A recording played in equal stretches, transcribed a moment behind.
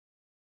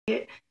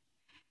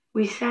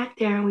We sat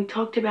there and we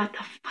talked about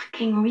the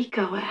fucking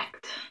RICO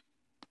Act.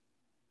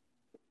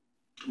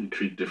 You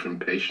treat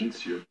different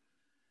patients, your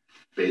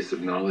base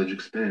of knowledge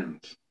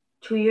expands.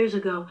 2 years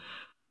ago,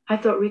 I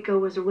thought Rico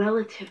was a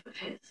relative of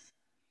his.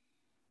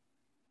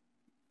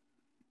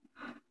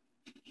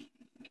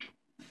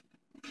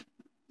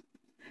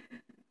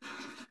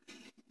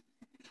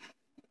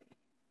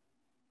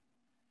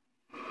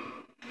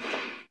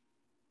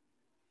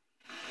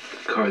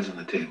 Cards on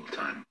the table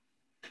time.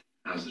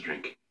 How's the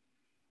drink?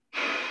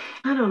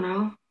 I don't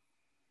know.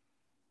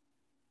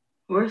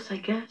 Worse, I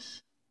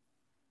guess.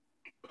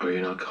 Are you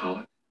an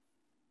alcoholic?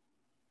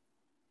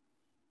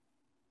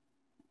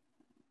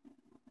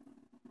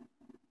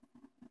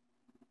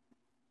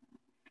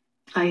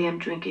 I am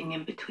drinking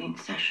in between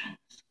sessions.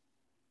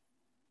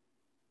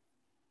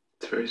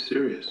 It's very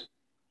serious.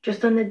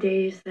 Just on the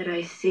days that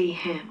I see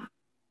him,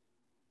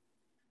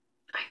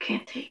 I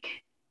can't take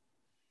it.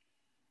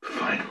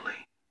 Finally,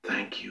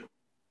 thank you.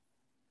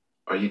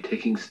 Are you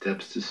taking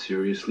steps to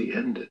seriously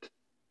end it?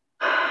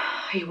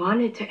 He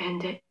wanted to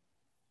end it.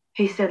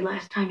 He said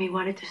last time he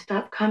wanted to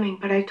stop coming,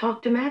 but I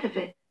talked him out of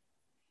it.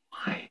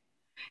 Why?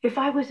 If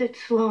I was at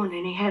Sloan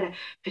and he had a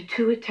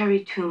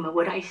pituitary tumor,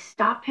 would I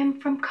stop him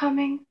from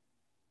coming?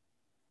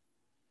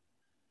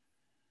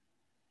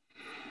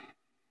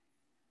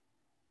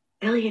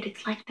 Elliot,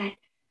 it's like that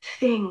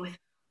thing with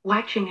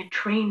watching a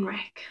train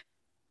wreck.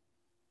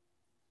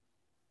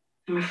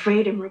 I'm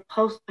afraid and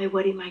repulsed by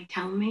what he might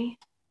tell me.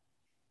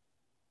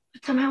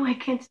 But somehow I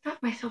can't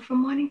stop myself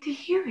from wanting to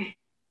hear it.